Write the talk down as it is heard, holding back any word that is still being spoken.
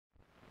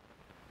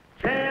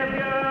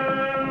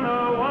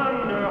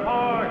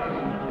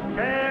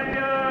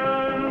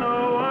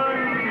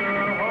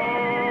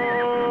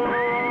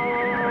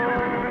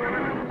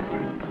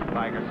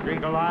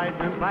streak of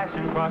lightning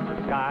flashing across the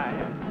sky,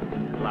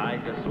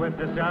 like the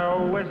swiftest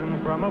arrow whizzing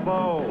from a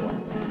bow,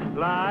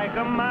 like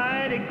a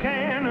mighty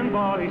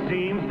cannonball he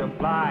seems to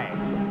fly.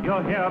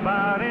 You'll hear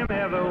about him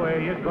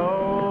everywhere you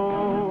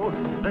go.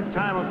 The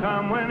time will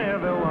come when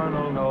everyone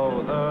will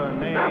know the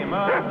name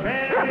of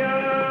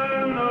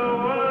champion no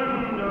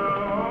one knows.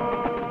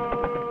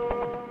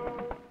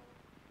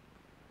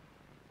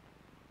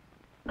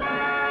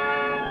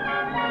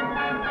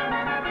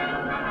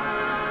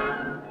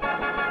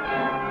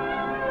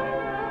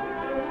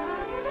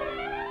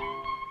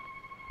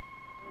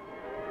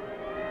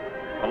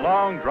 A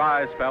long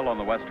dry spell on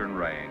the western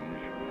range,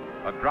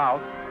 a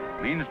drought,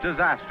 means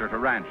disaster to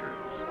ranchers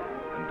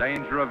and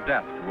danger of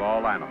death to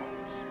all animals,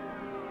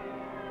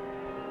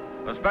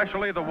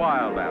 especially the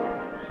wild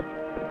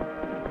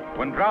animals.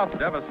 When drought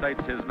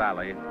devastates his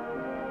valley,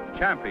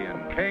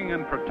 champion, king,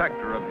 and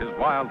protector of his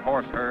wild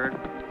horse herd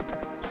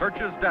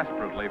searches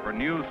desperately for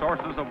new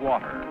sources of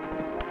water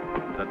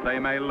that they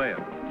may live.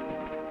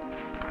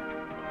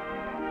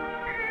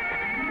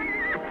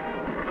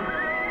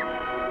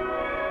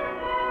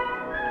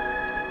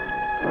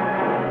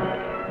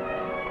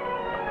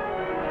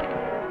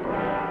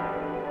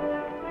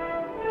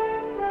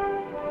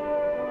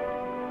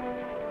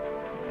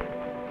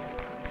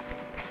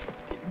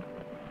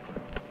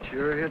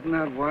 Sure hitting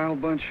that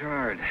wild bunch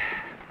hard.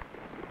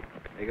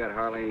 They got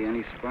hardly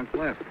any spunk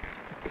left.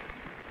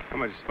 How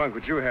much spunk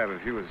would you have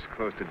if you was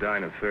close to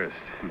dying of thirst?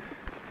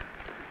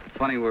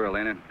 Funny world,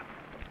 ain't it?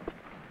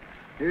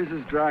 Here's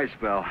his dry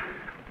spell.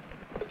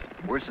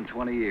 Worse than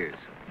 20 years.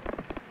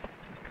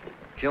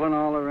 Killing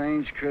all the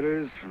range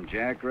critters, from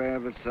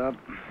jackrabbits up,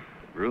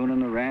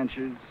 ruining the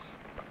ranches.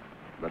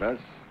 But us?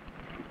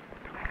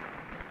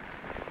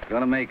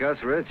 Gonna make us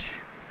rich.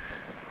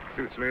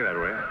 Suits me that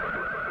way.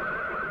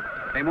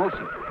 Hey,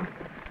 Molson.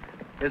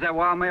 There's that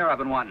wild mare I've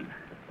been wanting.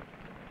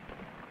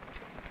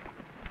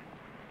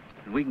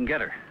 And we can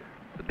get her.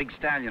 The big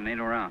stallion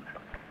ain't around.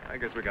 I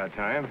guess we got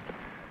time.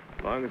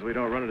 As long as we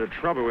don't run into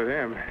trouble with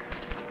him.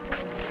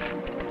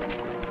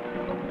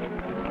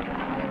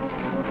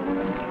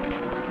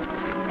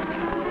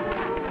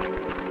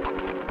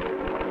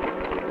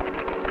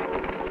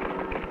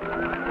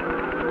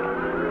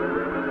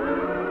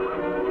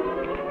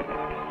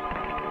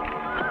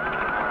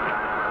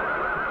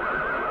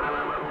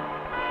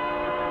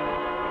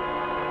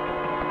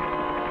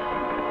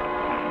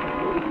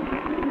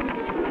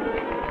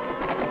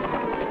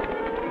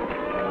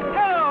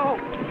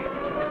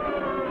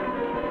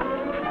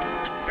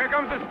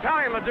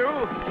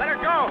 Let her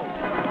go.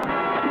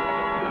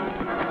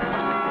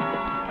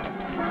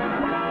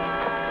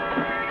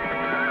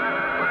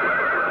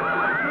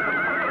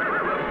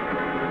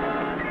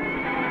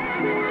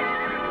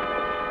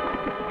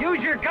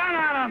 Use your gun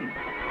on him.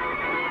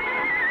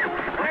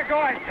 Let go,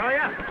 I tell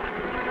ya.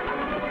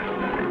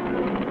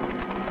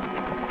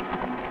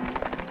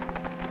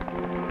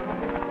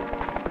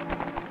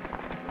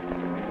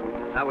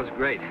 That was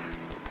great.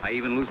 I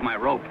even lose my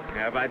rope.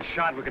 Yeah, if I'd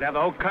shot, we could have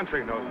the whole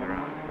country nosing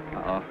around.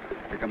 Uh-oh.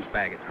 Here comes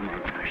Baggett. Come on.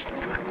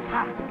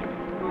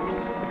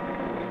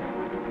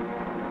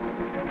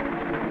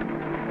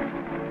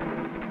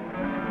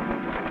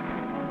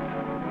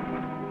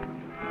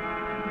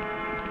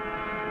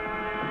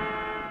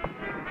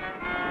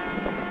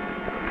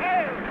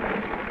 Hey!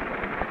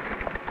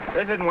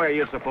 This isn't where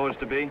you're supposed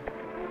to be.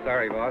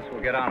 Sorry, boss.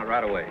 We'll get on it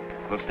right away.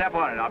 Well, step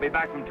on it. I'll be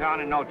back from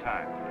town in no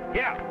time.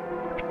 Yeah.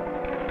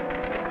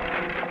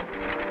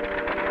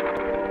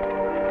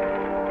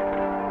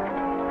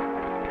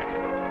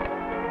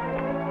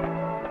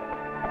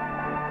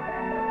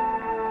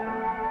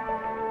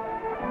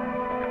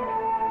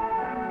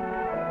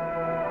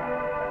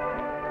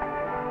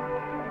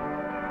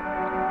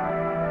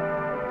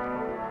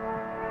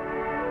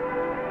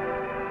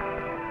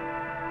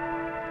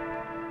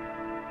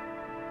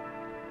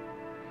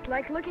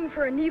 Like looking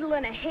for a needle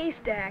in a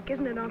haystack,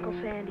 isn't it, Uncle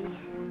Sandy?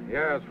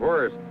 Yeah, it's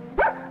worse.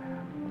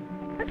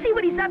 Let's see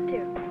what he's up to.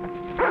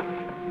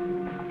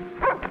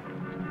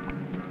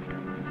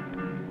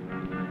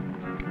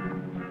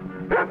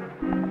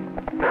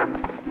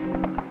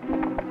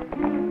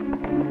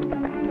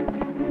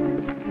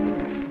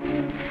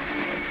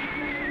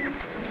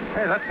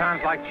 Hey, that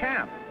sounds like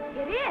Champ.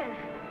 It is,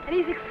 and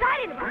he's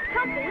excited about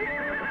something.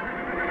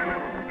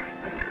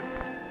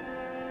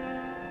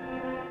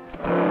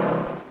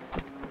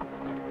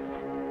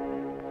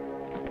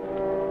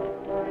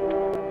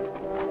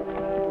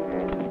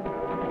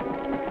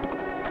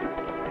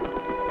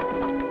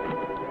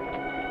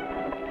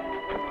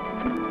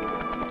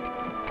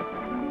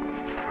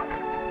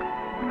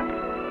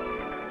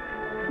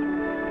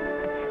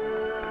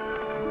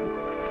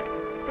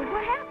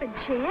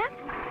 Champ?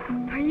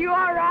 Are you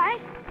all right?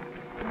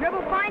 Did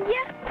Rebel find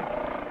you?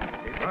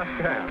 He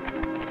must have.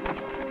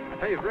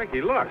 Hey,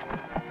 Ricky, look.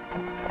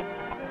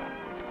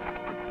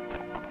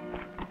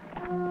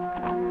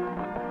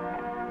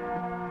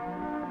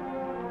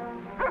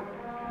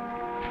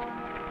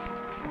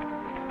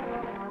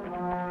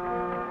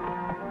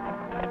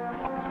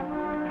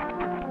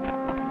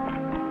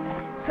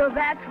 So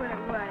that's what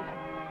it was.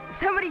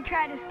 Somebody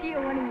tried to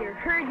steal one of your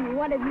herd and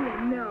wanted me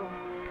to know.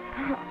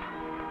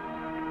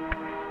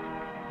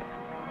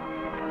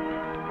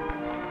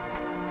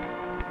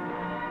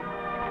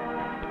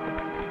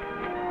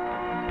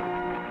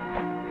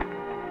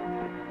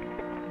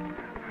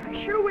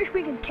 I sure wish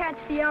we could catch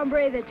the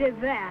hombre that did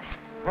that.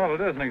 Well,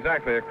 it isn't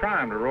exactly a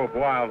crime to rope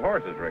wild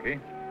horses, Ricky.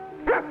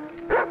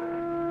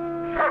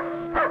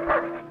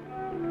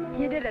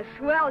 You did a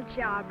swell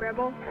job,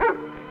 Rebel.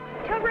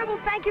 Tell Rebel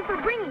thank you for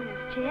bringing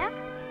this, champ.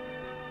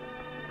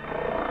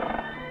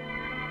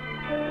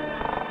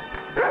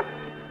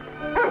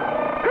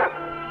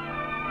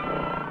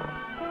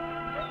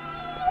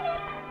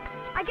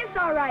 I guess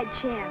I'll ride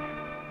Champ.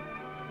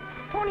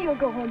 Tony will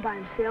go home by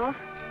himself.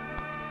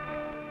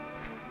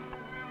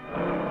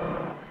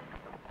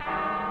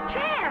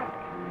 Champ!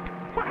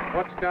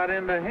 What's got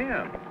into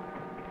him?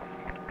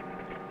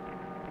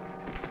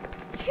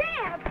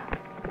 Champ!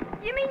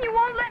 You mean you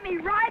won't let me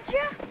ride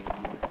you?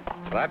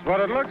 That's what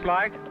it looks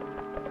like.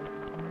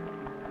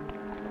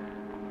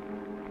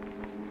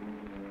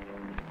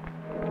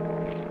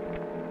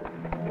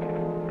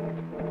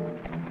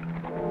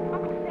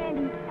 Uncle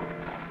Sandy,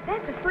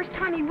 that's the first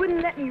time he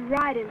wouldn't let me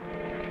ride him.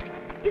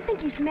 You think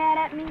he's mad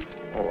at me?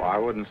 Oh, I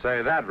wouldn't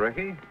say that,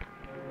 Ricky.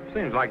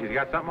 Seems like he's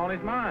got something on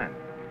his mind.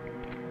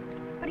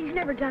 But he's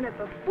never done it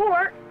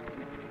before.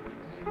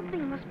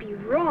 Something must be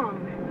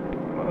wrong.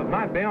 Well, it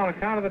might be on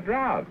account of the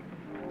drought.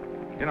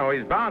 You know,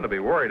 he's bound to be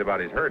worried about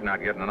his herd not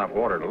getting enough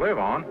water to live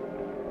on.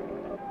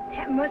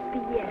 That must be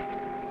it.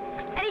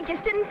 And he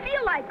just didn't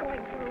feel like going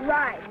for a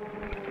ride.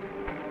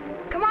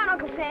 Come on,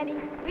 Uncle Sandy.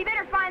 We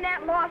better find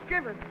that lost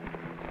river.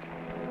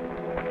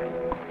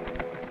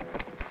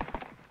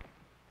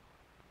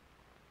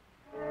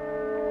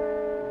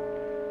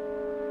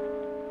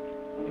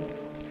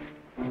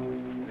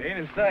 He ain't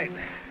in sight.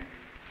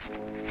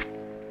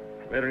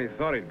 Better than he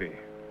thought he'd be.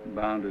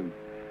 Bound to.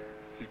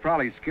 She's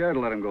probably scared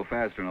to let him go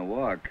faster than a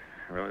walk.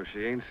 Well, if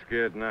she ain't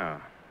scared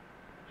now,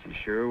 she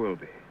sure will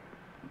be.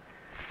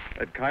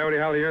 That coyote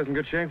howl here is in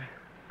good shape?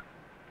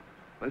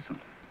 Listen.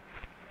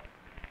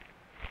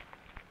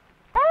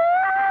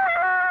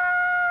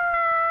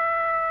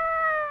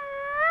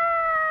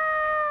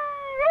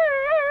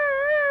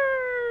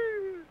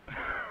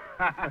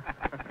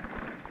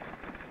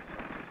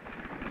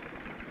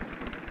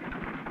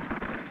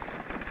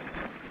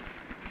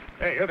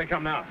 Hey, here they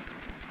come now.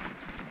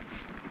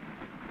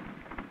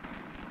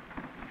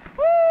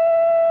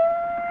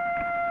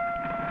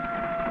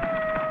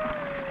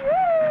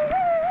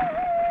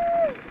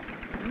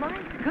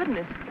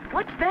 Goodness,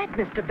 what's that,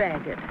 Mr.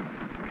 Baggett?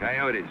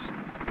 Coyotes.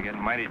 They're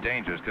getting mighty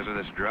dangerous because of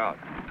this drought.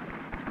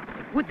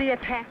 Would they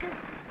attack us?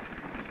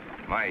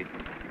 Might.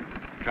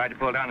 Tried to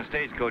pull down the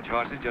stagecoach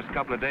horses just a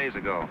couple of days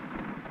ago.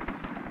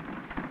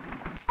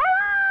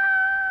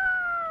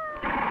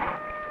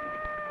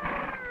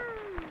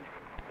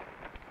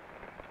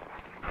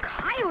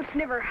 Coyotes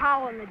never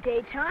howl in the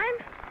daytime.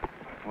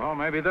 Well,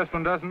 maybe this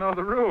one doesn't know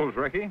the rules,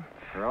 Ricky.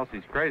 Or else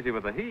he's crazy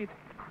with the heat.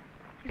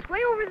 He's way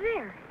over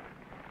there.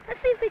 Let's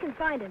see if we can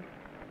find him.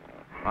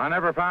 I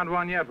never found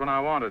one yet when I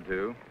wanted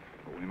to.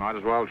 But we might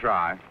as well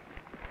try.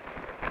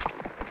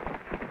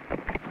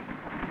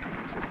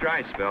 It's a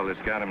dry spell that's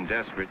got them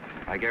desperate,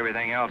 like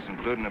everything else,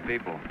 including the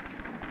people.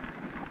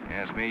 You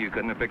ask me, you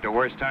couldn't have picked a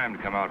worse time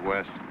to come out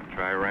west,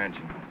 try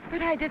ranching.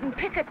 But I didn't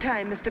pick a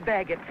time, Mr.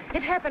 Baggett.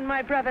 It happened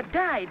my brother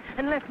died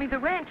and left me the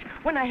ranch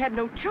when I had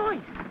no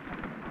choice.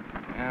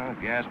 Well,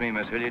 if you ask me,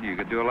 Miss Hilliard, you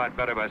could do a lot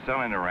better by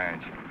selling the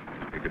ranch.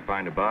 You could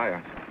find a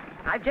buyer.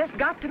 I've just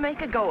got to make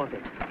a go of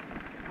it.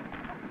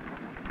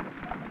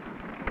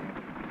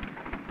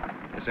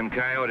 Guess them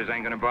coyotes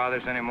ain't gonna bother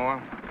us anymore.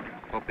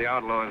 Hope the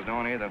outlaws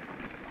don't either.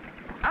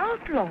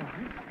 Outlaws?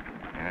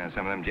 Yeah,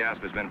 some of them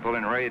Jaspers been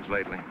pulling raids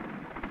lately.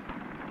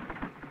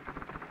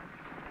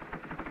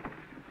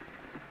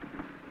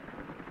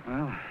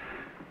 Well,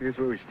 here's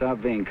where we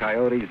stop being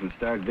coyotes and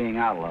start being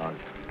outlaws.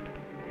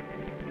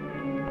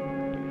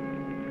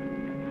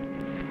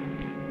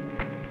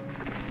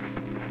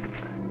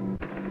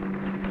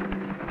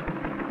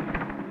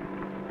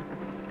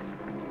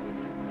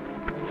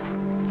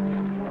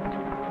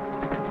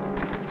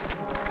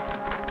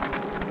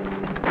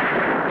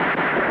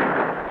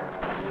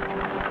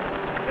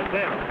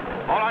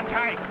 Hold on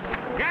tight.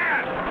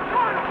 Gas!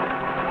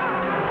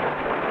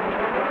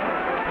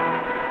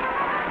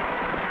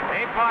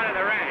 Ain't part of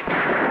the ranch.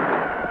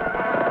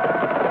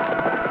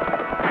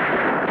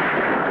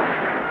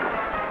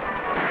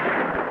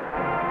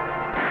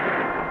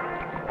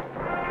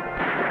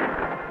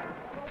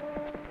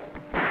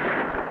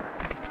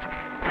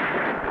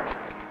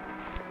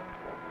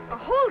 A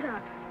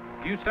holdup.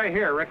 You stay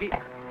here, Ricky.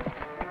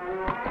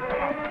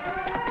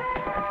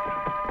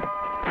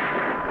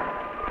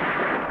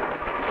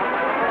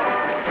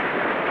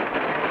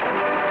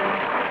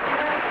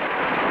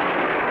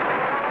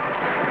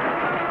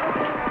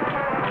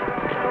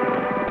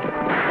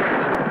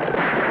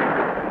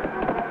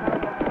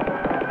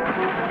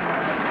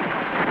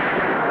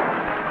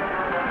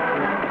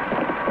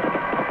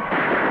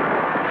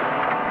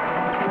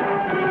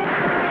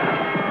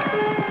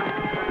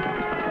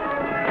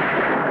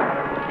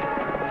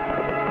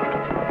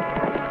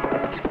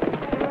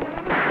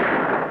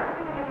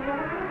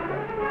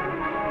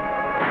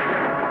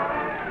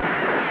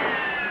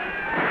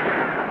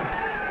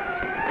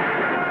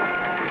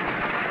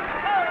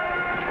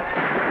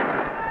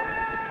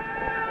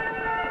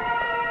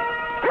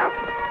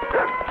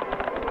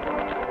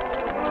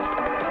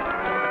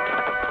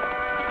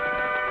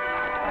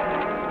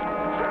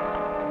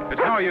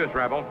 use,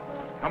 Rebel.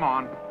 Come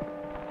on.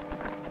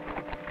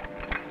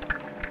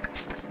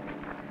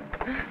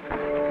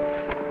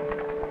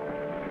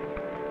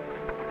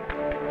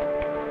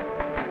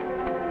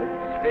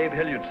 It's Abe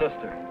Hilliard's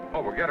sister.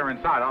 Oh, we'll get her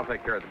inside. I'll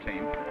take care of the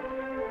team.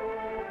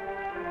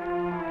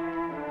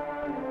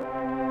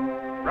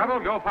 Rebel,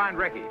 go find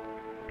Ricky.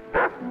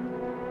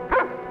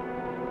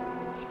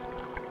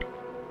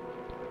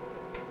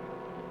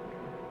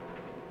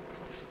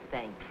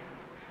 Thank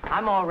you.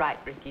 I'm all right,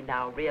 Ricky,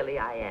 now. Really,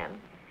 I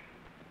am.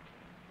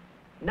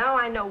 Now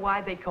I know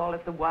why they call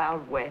it the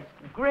Wild West.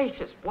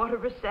 Gracious, what a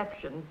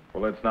reception.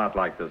 Well, it's not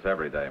like this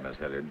every day, Miss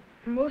Hilliard.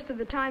 Most of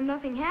the time,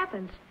 nothing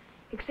happens,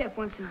 except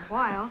once in a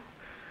while.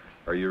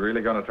 Are you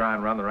really going to try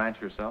and run the ranch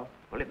yourself?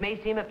 Well, it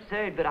may seem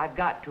absurd, but I've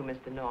got to,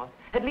 Mr. North.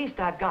 At least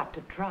I've got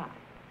to try.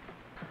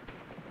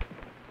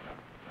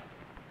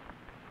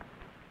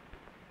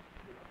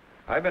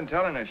 I've been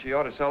telling her she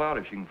ought to sell out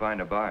if she can find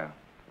a buyer.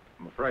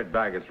 I'm afraid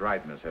Baggett's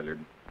right, Miss Hilliard.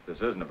 This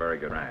isn't a very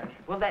good ranch.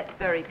 Well, that's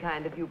very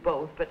kind of you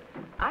both, but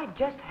I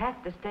just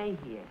have to stay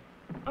here.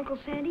 Uncle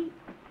Sandy,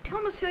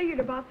 tell Miss Hilliard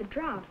about the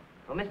drought.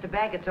 Well, Mr.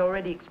 Baggett's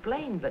already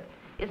explained, but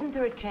isn't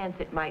there a chance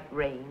it might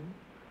rain?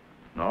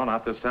 No,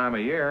 not this time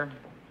of year.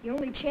 The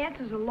only chance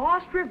is a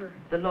lost river.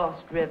 The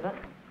Lost River?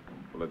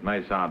 Well, it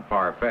may sound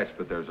far-fetched,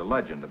 but there's a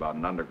legend about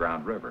an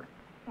underground river.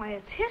 Why,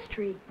 it's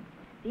history.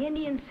 The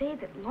Indians say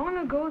that long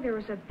ago there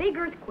was a big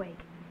earthquake,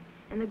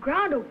 and the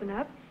ground opened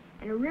up,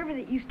 and a river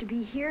that used to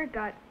be here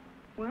got,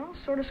 well,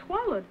 sort of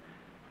swallowed.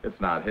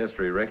 It's not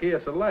history, Ricky.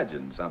 It's a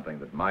legend, something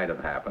that might have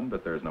happened,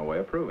 but there's no way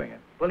of proving it.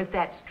 Well, if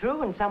that's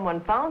true and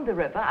someone found the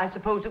river, I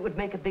suppose it would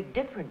make a big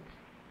difference.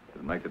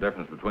 It'll make the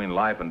difference between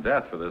life and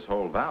death for this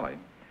whole valley.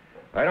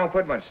 I don't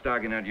put much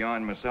stock in that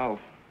yarn myself.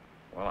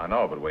 Well, I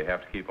know, but we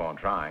have to keep on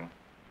trying.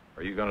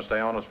 Are you going to stay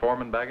on as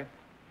foreman, Baggett?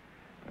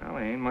 Well,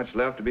 there ain't much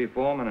left to be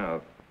foreman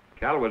of.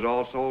 Cattle was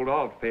all sold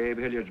off to pay Abe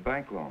Hilliard's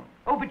bank loan.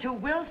 Oh, but you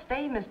will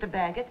stay, Mr.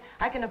 Baggett.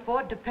 I can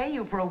afford to pay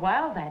you for a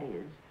while, that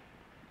is.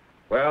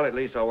 Well, at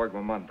least I'll work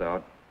my month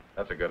out.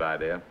 That's a good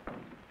idea.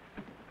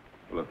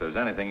 Well, if there's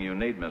anything you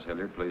need, Miss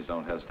Hilliard, please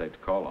don't hesitate to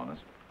call on us.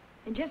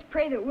 And just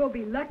pray that we'll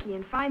be lucky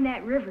and find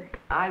that river.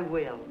 I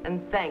will,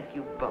 and thank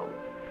you both.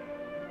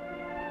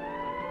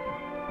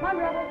 Come on,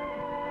 Rebel.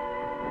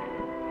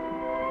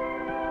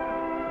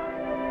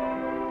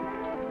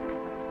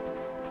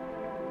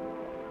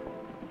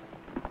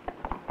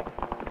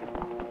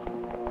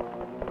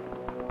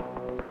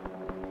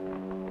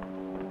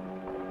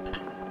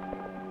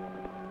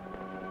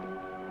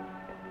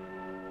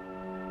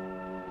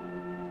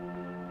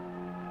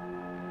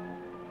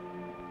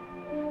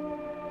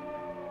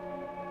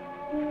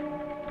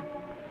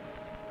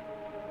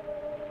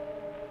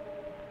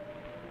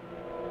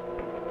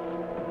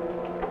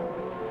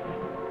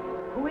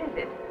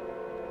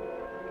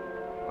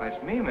 Why,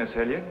 it's me, Miss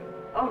Hilliard.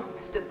 Oh,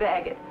 Mr.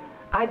 Baggett,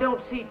 I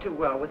don't see too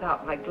well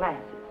without my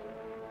glasses.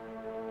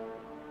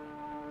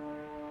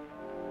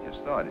 Just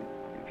thought,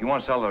 if you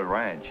want to sell the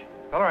ranch,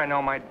 a fellow I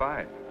know might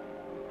buy it.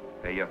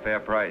 Pay you a fair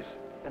price.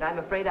 But I'm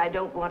afraid I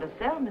don't want to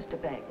sell,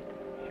 Mr. Baggett.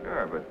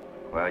 Sure,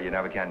 but, well, you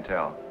never can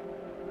tell.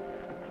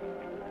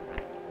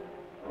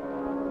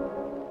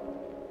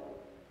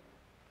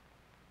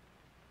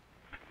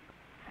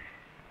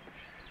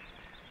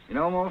 You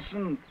know,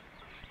 Molson,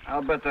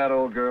 I'll bet that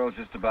old girl's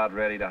just about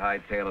ready to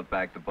hightail it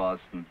back to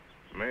Boston.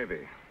 Maybe.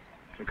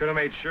 We could have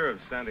made sure if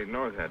Sandy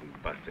North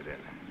hadn't busted in.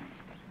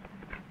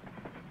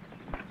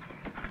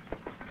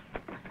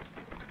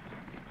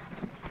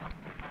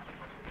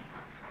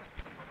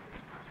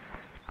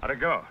 How'd it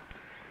go?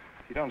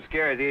 She don't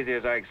scare as easy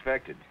as I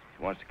expected.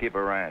 She wants to keep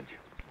a ranch.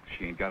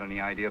 She ain't got any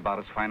idea about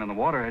us finding the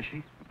water, has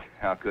she?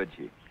 How could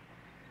she?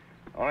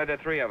 Only the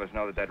three of us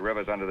know that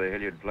river's under the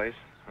Hilliard place.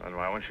 And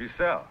why won't she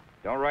sell?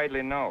 Don't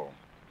rightly know.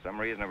 Some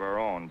reason of her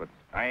own, but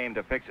I aim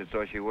to fix it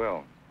so she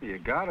will. You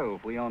got to.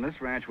 If we own this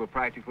ranch, we'll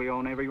practically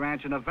own every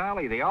ranch in the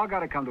valley. They all got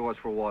to come to us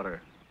for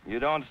water. You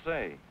don't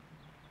say.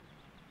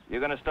 You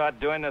gonna start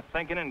doing the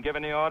thinking and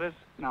giving the orders?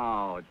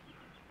 No. This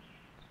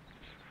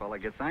fella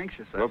gets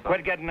anxious. Well, that's all.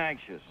 quit getting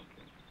anxious.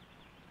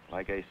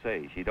 Like I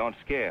say, she don't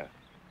scare.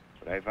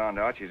 But I found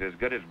out she's as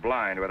good as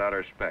blind without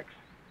her specs.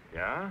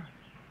 Yeah?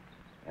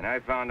 And I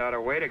found out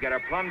a way to get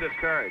her plumb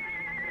discouraged.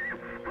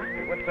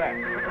 Hey, what's that?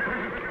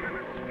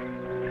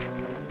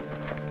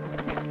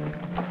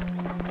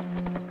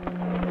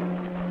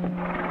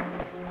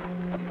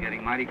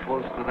 Getting mighty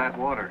close to that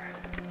water.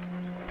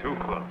 Too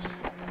close.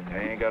 I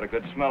ain't got a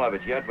good smell of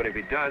it yet, but if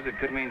he does, it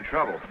could mean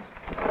trouble.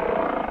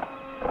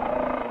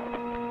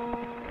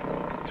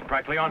 It's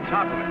practically on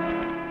top of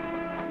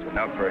it. It's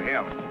enough for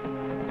him.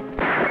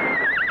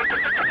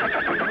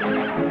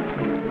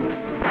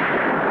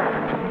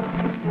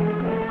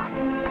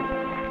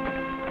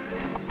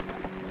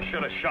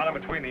 Should have shot him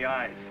between the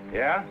eyes.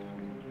 Yeah?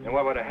 And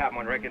what would have happened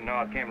when Rick and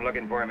North came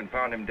looking for him and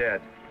found him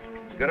dead?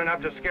 It's good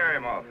enough to scare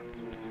him off.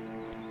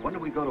 When do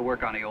we go to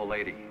work on the old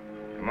lady?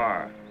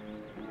 Tomorrow.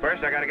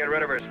 First, I gotta get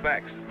rid of her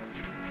specs.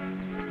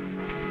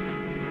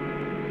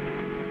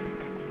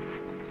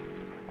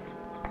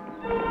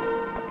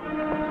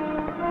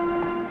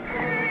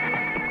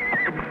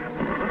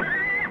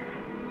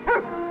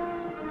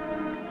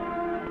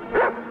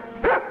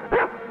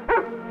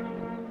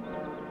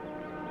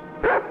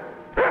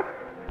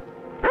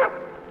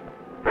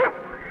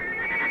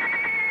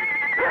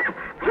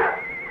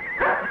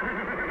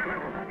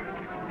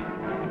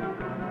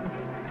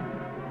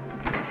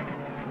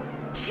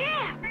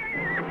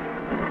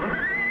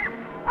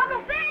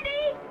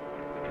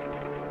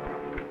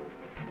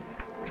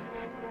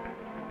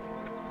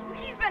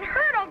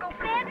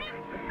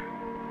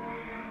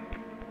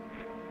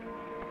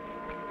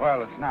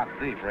 Well, it's not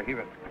deep, Ricky,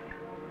 but...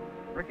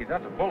 Ricky,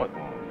 that's a bullet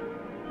wound.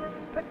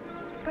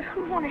 But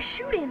who'd want to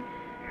shoot him?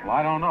 Well,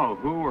 I don't know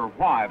who or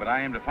why, but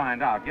I aim to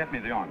find out. Get me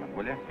the ointment,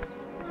 will you?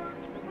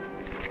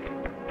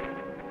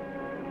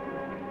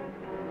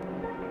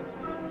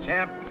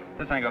 Champ,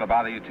 this ain't gonna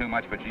bother you too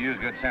much, but you use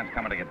good sense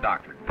coming to get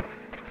doctored.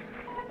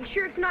 You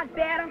sure it's not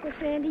bad, Uncle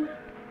Sandy?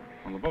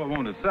 Well, the bullet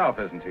wound itself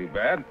isn't too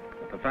bad,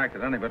 but the fact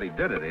that anybody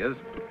did it is.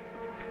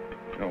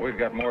 You know, we've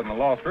got more than the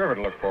Lost River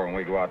to look for when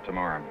we go out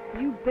tomorrow.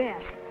 You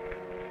bet.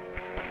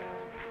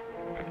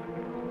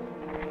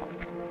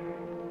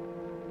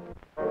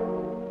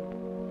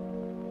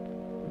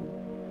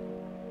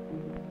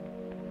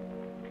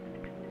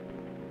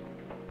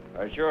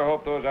 I sure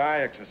hope those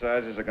eye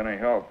exercises are going to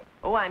help.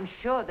 Oh, I'm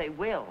sure they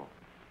will.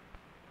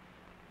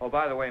 Oh,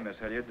 by the way, Miss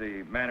Hilliard,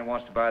 the man who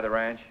wants to buy the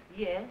ranch,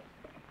 Yes?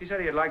 he said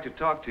he'd like to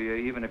talk to you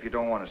even if you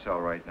don't want to sell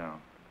right now.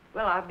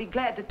 Well, I'll be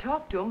glad to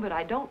talk to him, but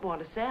I don't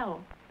want to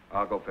sell.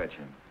 I'll go fetch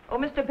him. Oh,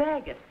 Mr.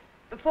 Baggett,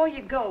 before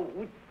you go,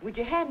 would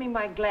you hand me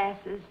my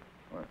glasses?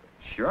 Well,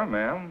 sure,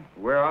 ma'am.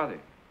 Where are they?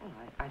 Well,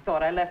 I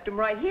thought I left them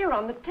right here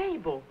on the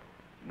table.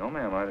 No,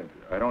 ma'am.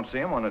 I don't see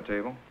them on the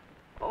table.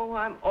 Oh,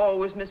 I'm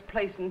always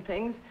misplacing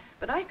things,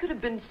 but I could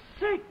have been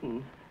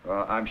certain.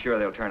 Well, I'm sure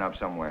they'll turn up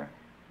somewhere.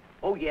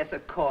 Oh, yes,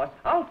 of course.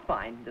 I'll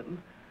find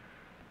them.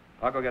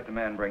 I'll go get the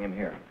man and bring him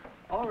here.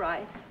 All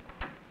right.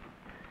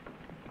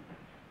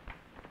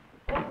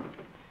 Oh,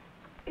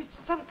 if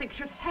something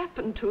should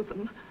happen to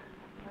them.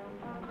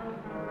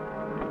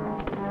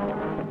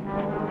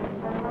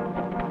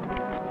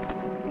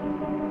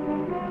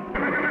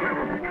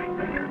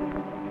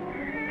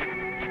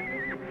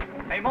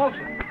 Hey,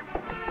 Molson.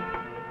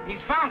 He's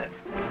found it.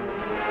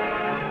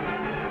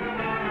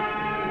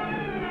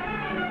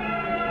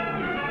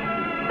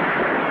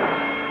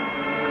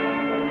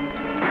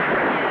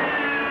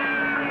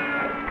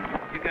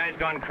 You guys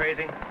gone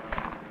crazy?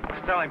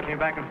 Stalin came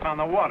back and found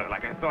the water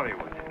like I thought he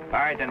would. All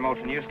right, then,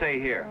 Molson, you stay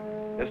here.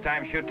 This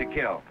time, shoot to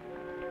kill.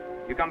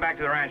 You come back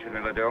to the ranch with me,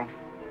 Ledoux.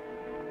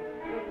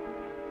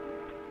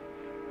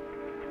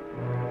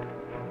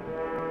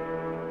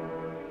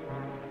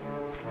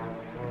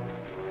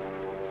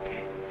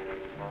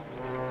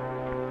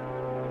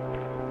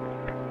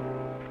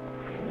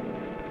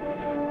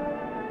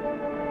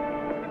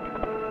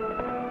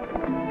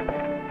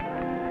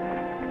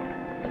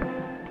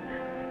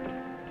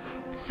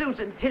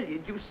 Susan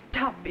Hilliard, you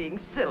stop being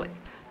silly.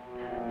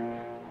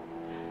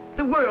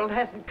 The world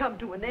hasn't come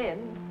to an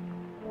end,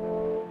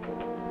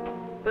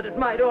 but it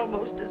might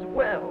almost as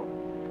well.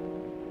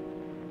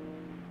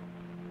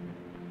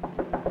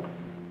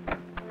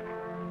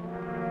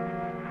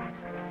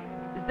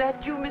 Is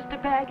that you,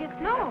 Mr. Baggett?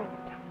 No,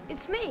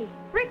 it's me,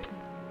 Ricky.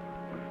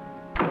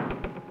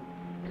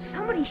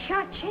 Somebody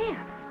shot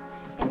Champ,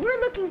 and we're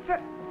looking for...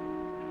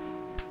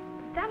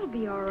 That'll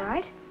be all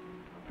right.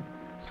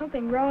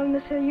 Something wrong,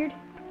 Miss Hilliard?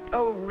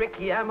 Oh,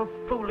 Ricky, I'm a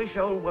foolish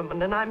old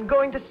woman, and I'm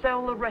going to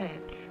sell the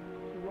ranch.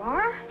 You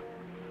are?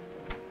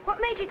 What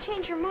made you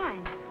change your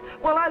mind?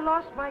 Well, I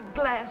lost my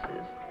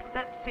glasses.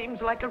 That seems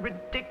like a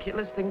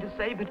ridiculous thing to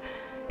say, but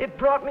it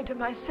brought me to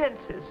my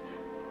senses.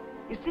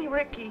 You see,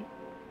 Ricky,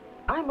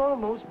 I'm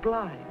almost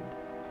blind.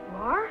 You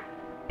are?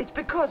 It's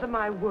because of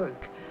my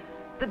work.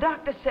 The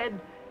doctor said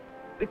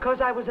because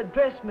I was a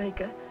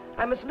dressmaker,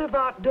 I must live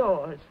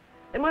outdoors.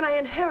 And when I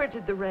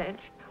inherited the ranch,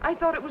 I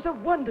thought it was a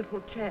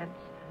wonderful chance.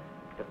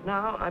 But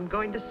now I'm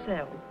going to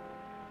sell.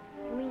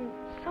 You mean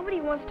somebody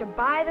wants to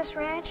buy this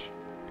ranch?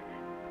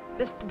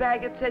 Mr.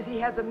 Baggett says he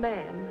has a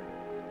man.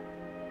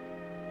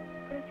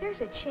 But if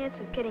there's a chance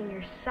of getting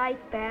your sight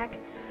back...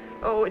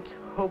 Oh, it's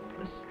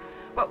hopeless.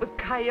 What with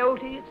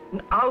coyotes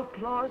and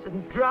outlaws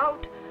and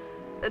drought,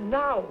 and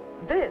now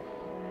this.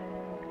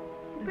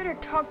 You better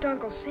talk to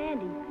Uncle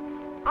Sandy.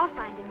 I'll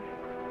find him.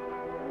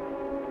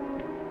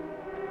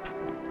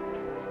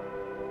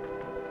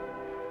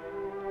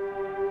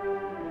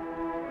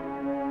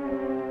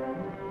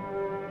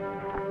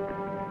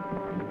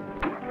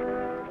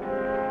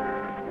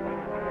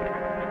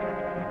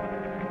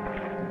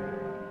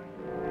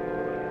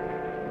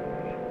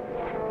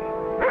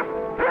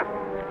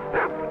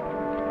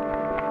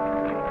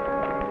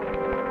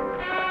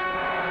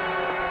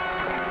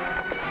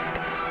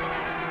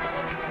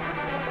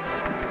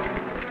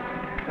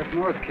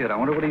 North kid. I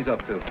wonder what he's up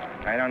to.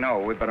 I don't know.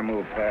 We better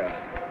move fast.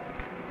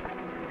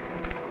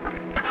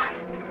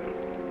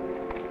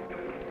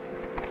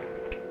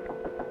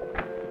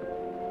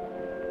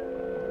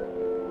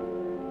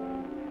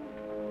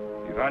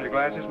 You found your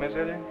glasses, Miss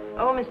Hilliard?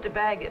 Oh, Mr.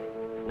 Baggett.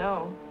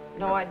 No,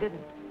 I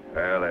didn't.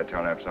 Well, they'll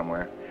turn up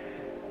somewhere.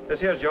 This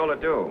here's Joe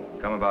Ledoux.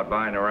 Come about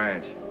buying the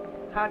ranch.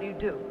 How do you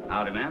do?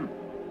 Howdy, ma'am.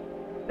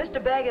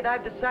 Mr. Baggett,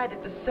 I've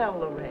decided to sell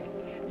the ranch.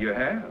 You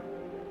have?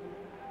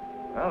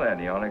 Well, then,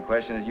 the only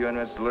question is you and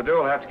Mr. Ledoux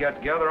will have to get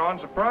together on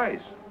the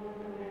price.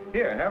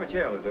 Here, have a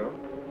chair, Ledoux.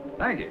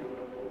 Thank you.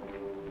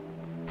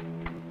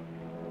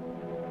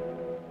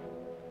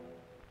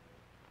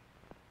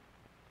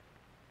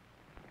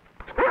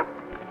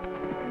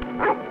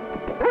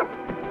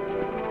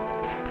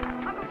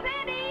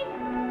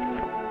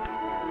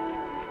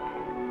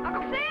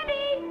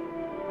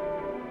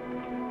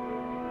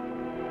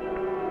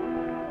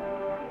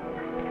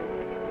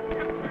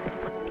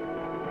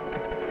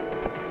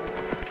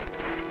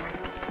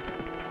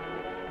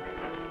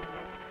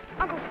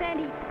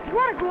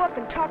 go up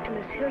and talk to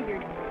Miss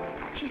Hilliard.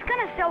 She's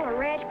gonna sell her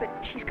ranch, but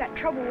she's got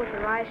trouble with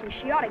her eyes, and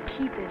she ought to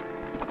keep it.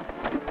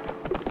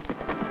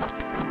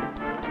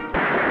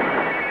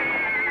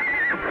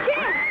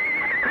 Champ!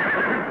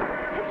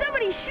 And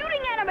somebody's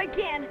shooting at him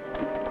again!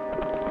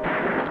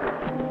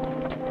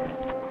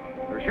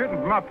 They're shooting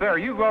from up there.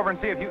 You go over and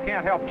see if you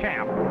can't help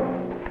Champ.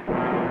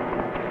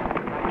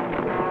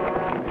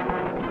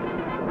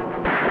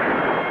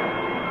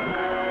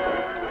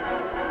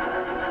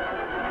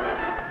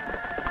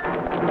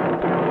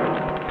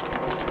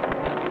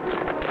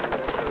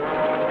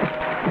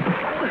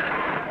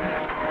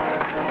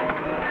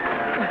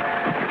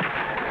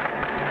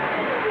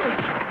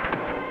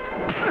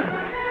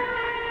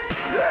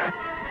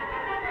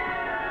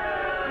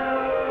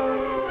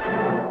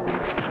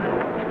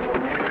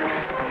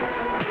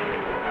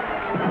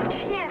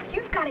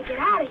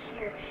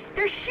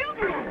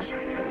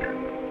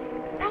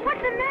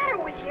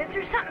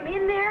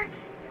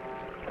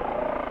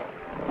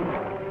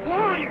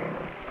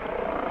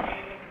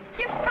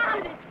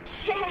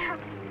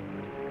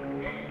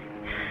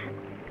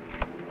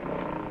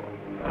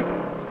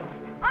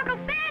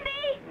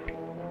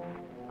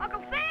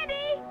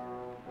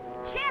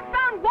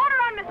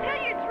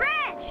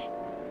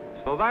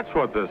 That's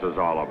what this is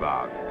all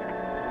about.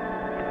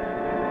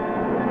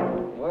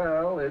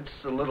 Well, it's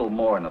a little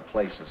more than a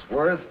place is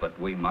worth, but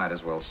we might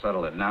as well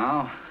settle it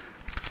now.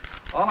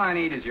 All I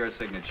need is your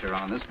signature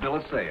on this bill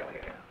of sale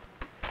here.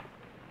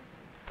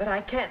 But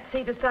I can't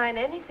see to sign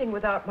anything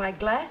without my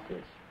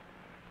glasses.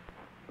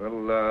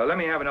 Well, let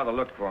me have another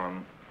look for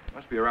him.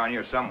 Must be around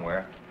here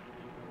somewhere.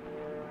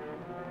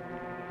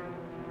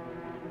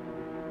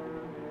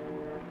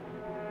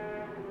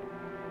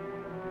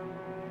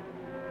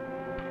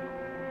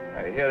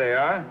 Here they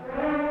are.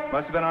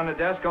 Must have been on the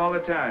desk all the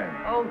time.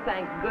 Oh,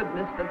 thank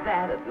goodness for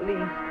that at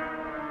least.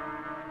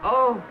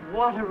 Oh,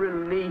 what a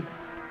relief.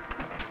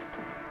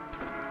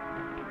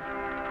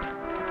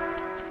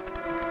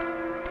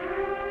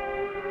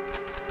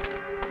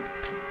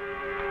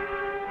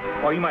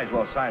 Oh, you might as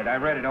well sign it. I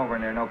read it over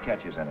and there are no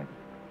catches in it.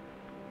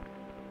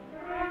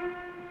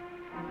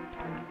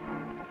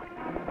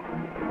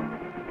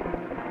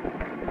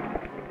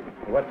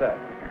 What's that?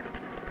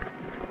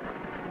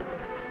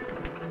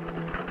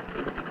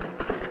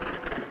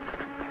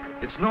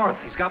 It's North.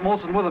 He's got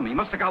Molson with him. He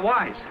must have got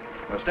wise.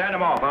 Well, stand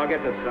him off. I'll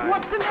get this signed.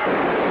 What's the matter?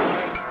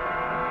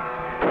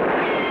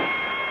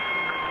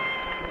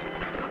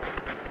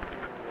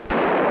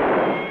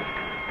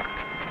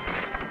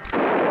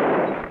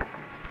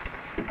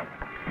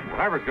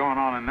 Whatever's going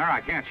on in there,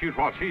 I can't shoot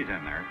while she's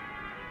in there.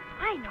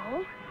 I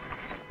know.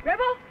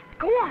 Rebel,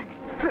 go on.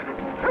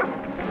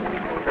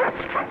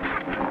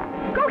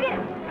 Go get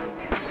him.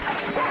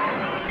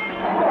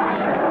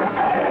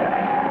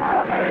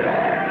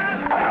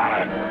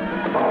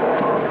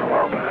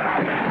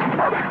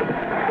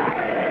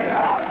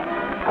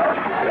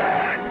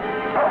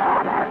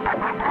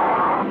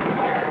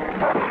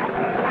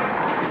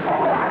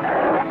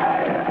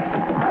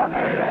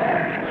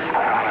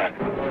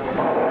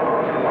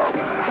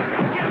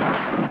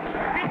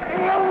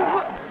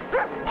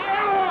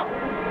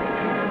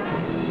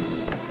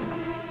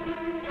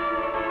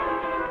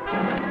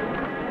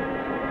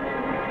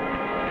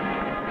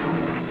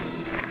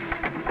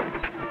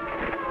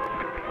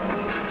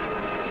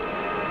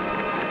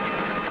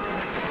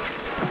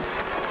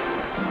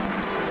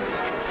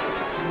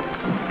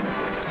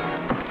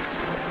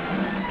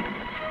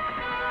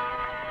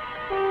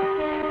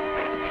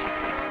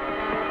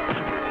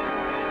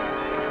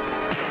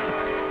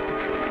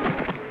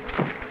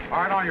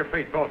 On your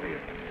feet, both of you.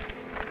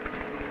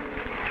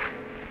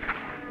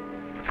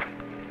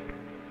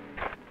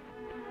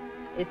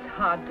 It's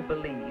hard to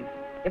believe.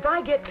 If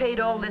I get paid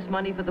all this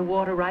money for the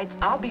water rights,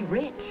 I'll be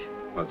rich.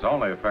 Well, it's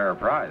only a fair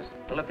price.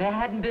 Well, if it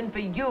hadn't been for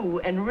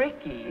you and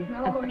Ricky...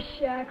 No,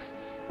 shucks.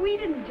 We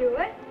didn't do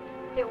it.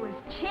 It was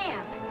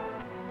Champ.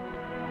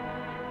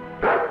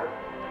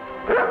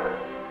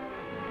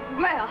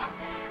 Well,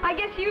 I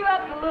guess you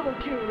helped a little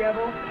too,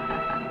 Rebel.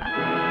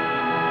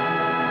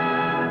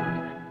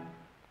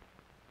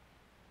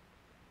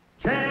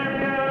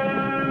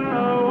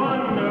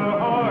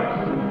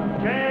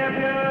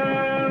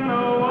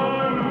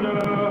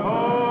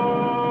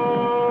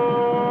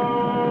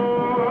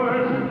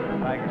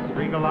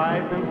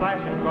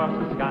 Flashing across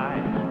the sky,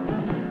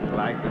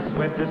 like the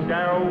swiftest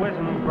arrow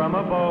whizzing from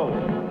a bow,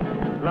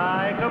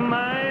 like a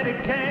mighty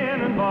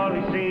cannonball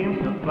he seems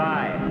to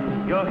fly.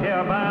 You'll hear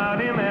about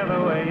him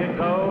everywhere you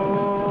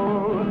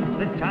go.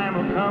 The time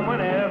will come when